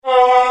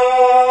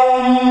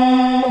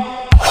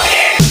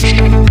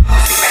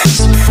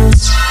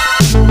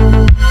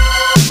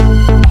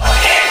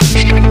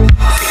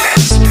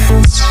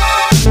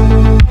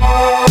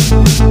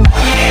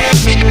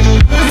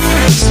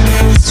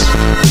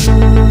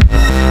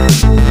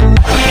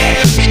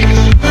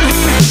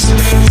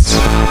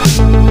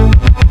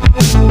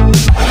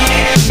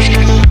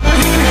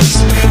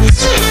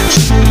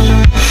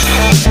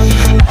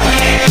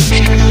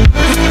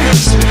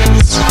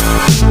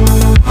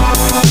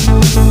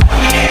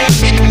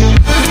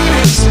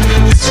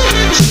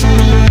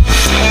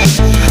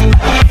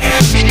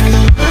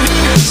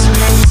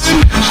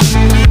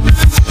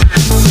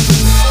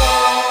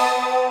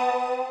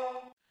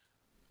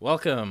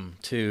Welcome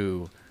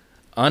to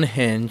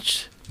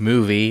Unhinged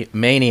Movie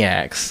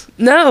Maniacs.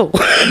 No.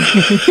 Is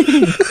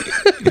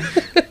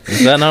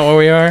that not what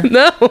we are?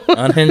 No.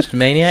 Unhinged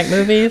Maniac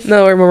movies?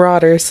 No, we're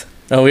Marauders.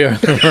 Oh, we are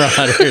the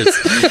Marauders.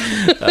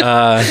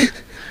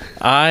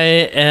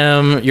 I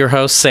am your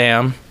host,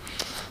 Sam.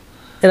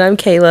 And I'm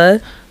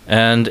Kayla.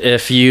 And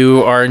if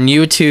you are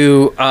new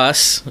to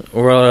us,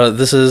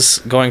 this is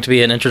going to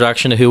be an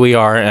introduction to who we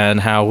are and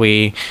how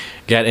we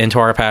get into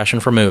our passion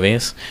for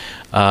movies.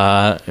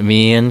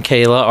 Me and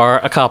Kayla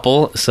are a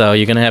couple, so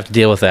you're going to have to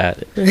deal with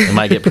that. It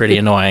might get pretty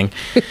annoying.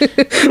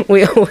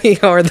 We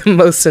are the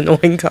most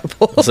annoying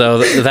couple. So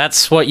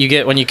that's what you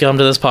get when you come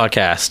to this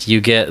podcast. You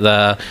get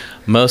the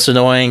most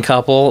annoying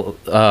couple.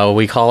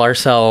 We call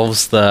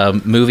ourselves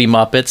the movie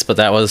Muppets, but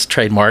that was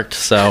trademarked,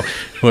 so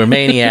we're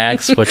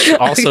maniacs, which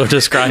also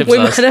describes we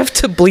us. might have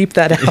to bleep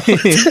that out.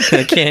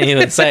 I can't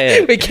even say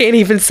it. We can't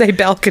even say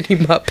balcony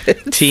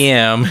Muppets.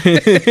 TM.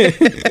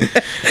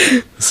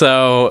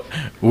 So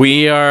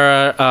we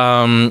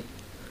are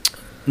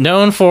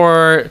known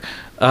for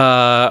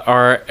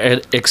our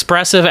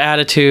expressive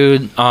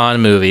attitude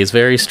on movies.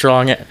 Very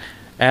strong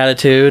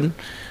attitude.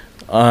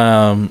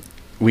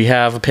 We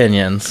have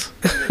opinions.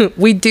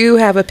 We do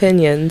have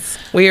opinions.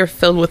 We are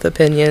filled with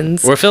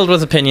opinions. We're filled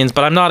with opinions,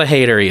 but I'm not a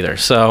hater either.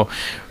 So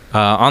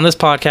on this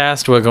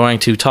podcast, we're going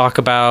to talk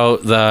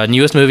about the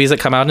newest movies that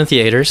come out in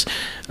theaters.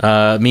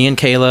 Me and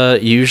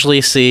Kayla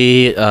usually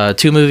see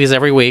 2 movies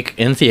every week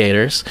in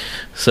theaters,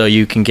 so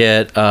you can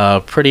get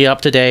pretty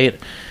up-to-date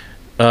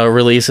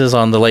releases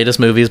on the latest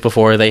movies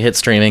before they hit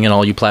streaming and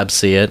all you plebs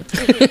see it.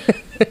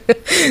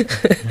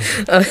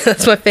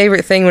 That's my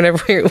favorite thing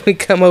whenever we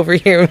come over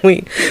here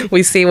and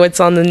we see what's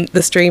on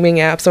the streaming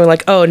apps, and we're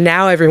like, oh,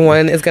 now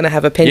everyone is going to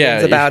have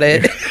opinions about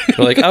it.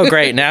 We're like, oh,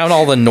 great, now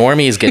all the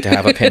normies get to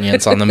have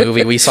opinions on the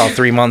movie we saw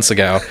 3 months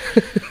ago.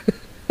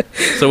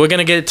 So you're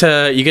gonna get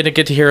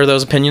to hear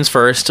those opinions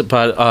first,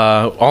 but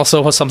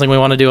also something we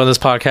want to do on this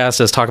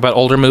podcast is talk about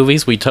older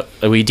movies. We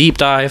deep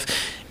dive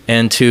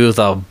into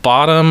the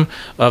bottom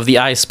of the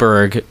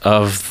iceberg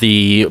of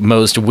the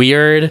most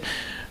weird,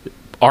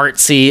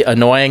 artsy,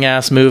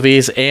 annoying-ass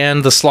movies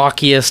and the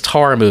slockiest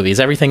horror movies,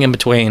 everything in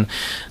between.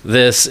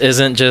 This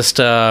isn't just...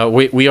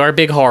 we are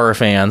big horror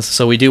fans,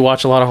 so we do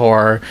watch a lot of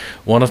horror.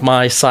 One of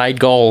my side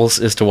goals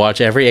is to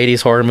watch every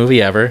 80s horror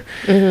movie ever.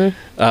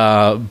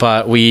 Mm-hmm.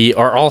 But we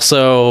are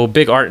also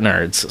big art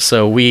nerds,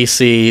 so we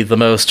see the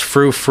most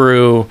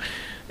frou-frou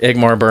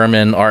Ingmar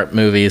Bergman art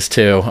movies,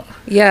 too.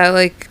 Yeah,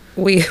 like...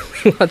 We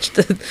watched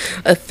a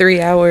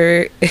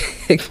 3-hour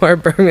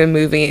Ingmar Bergman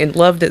movie and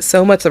loved it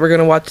so much that we're going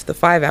to watch the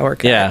 5-hour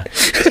cut. Yeah,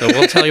 so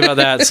we'll tell you about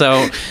that.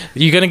 So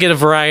you're going to get a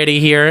variety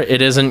here.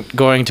 It isn't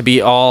going to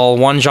be all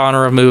one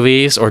genre of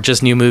movies or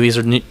just new movies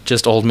or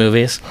just old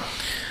movies.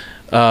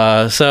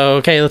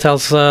 So Kayla, tell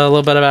us a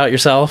little bit about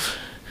yourself.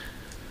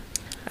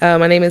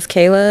 My name is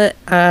Kayla.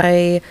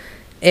 I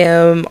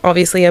am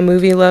obviously a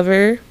movie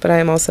lover, but I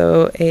am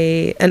also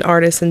an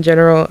artist in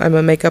general. I'm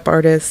a makeup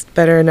artist,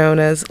 better known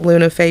as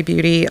Luna Faye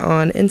Beauty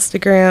on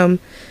Instagram.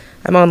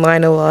 I'm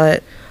online a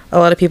lot. A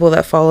lot of people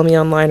that follow me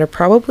online are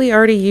probably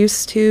already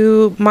used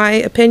to my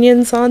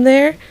opinions on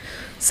there.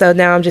 So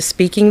now I'm just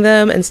speaking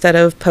them instead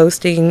of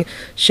posting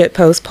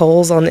shitpost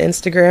polls on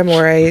Instagram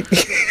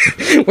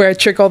where I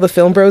trick all the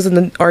film bros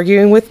into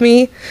arguing with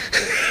me.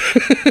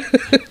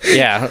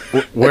 Yeah,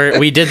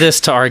 we did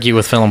this to argue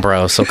with film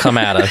bros, so come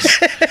at us.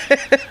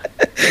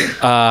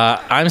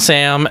 I'm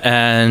Sam,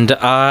 and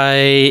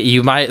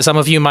some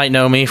of you might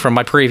know me from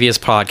my previous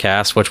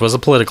podcast, which was a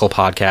political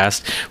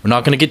podcast. We're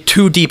not going to get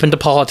too deep into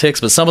politics,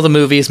 but some of the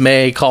movies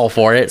may call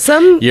for it.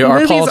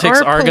 Our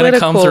politics are going to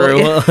come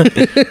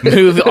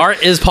through.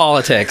 Art is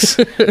politics.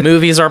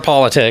 Movies are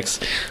politics.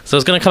 So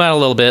it's going to come out a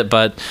little bit,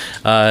 but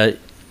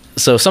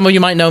so some of you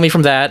might know me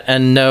from that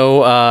and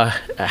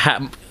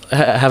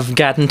have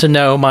gotten to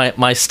know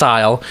my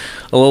style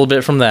a little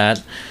bit from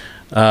that.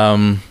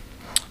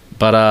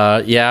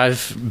 But yeah,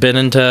 I've been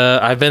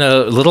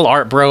a little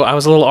art bro. I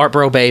was a little art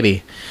bro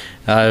baby.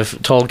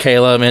 I've told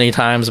Kayla many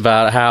times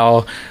about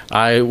how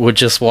I would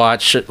just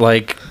watch,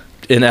 like,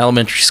 in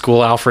elementary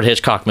school, Alfred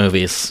Hitchcock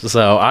movies.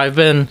 So I've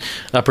been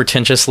a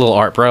pretentious little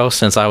art bro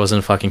since I was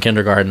in fucking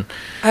kindergarten.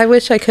 I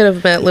wish I could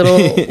have met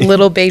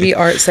little baby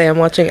Art Sam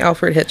watching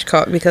Alfred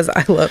Hitchcock, because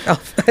I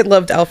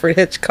loved Alfred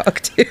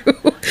Hitchcock too.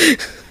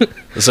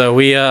 So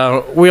we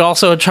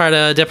also try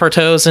to dip our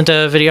toes into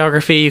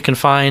videography. You can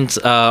find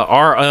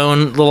our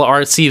own little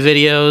artsy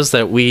videos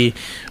that we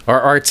are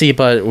artsy,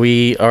 but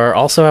we are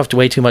also have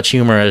way too much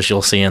humor, as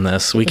you'll see in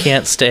this. We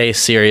can't stay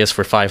serious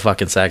for 5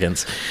 fucking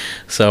seconds.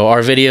 So our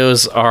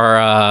videos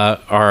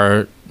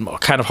are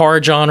kind of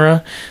horror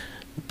genre,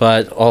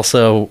 but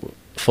also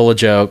full of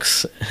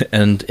jokes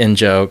and in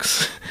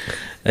jokes.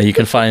 You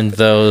can find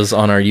those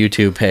on our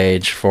YouTube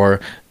page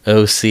for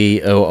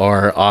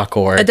OCOR,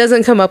 awkward. It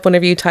doesn't come up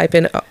whenever you type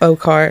in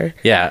OCAR.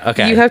 Yeah,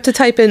 okay. You have to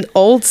type in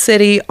Old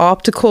City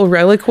Optical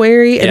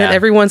Reliquary, and then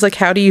everyone's like,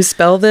 how do you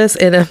spell this?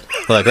 And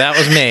look, that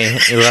was me.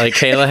 Like,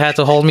 Kayla had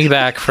to hold me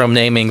back from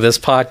naming this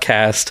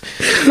podcast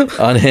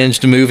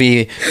Unhinged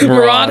Movie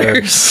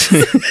Marauders.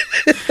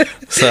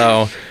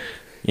 So,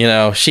 you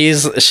know,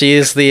 she's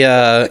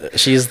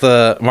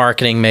the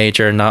marketing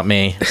major, not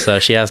me. So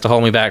she has to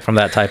hold me back from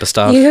that type of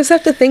stuff. You just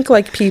have to think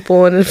like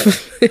people, and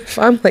if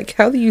I'm like,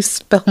 how do you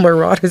spell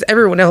Marauders?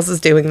 Everyone else is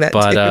doing that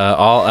but, too.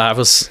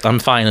 I'm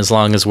fine as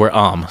long as we're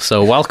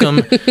So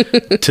welcome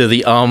to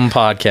the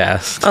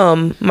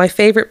podcast. My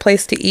favorite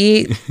place to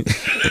eat.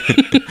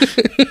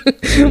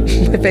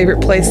 My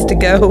favorite place to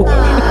go.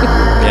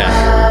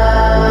 Yeah.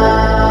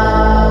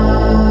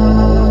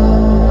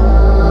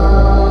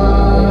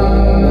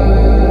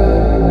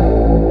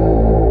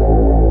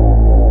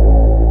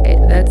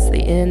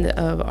 End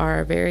of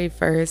our very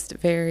first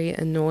very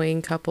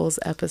annoying couples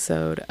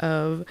episode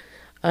of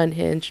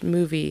Unhinged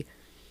Movie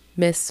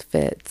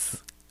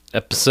Misfits.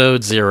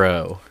 Episode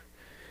 0.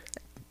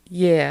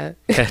 Yeah.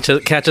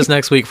 Catch us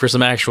next week for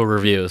some actual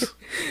reviews.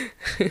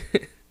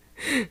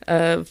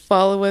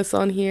 Follow us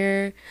on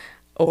here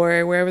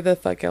or wherever the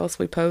fuck else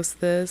we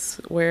post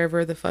this,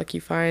 wherever the fuck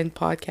you find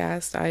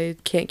podcasts. I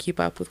can't keep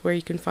up with where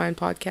you can find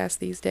podcasts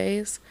these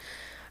days.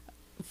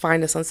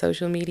 Find us on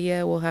social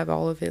media. We'll have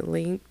all of it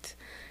linked.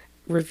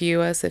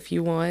 Review us if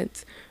you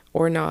want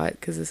or not,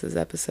 because this is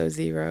episode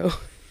 0.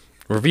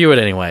 Review it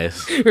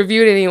anyways.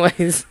 Review it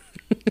anyways.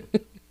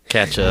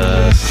 Catch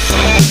us.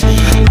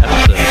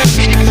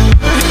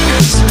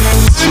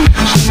 Episode.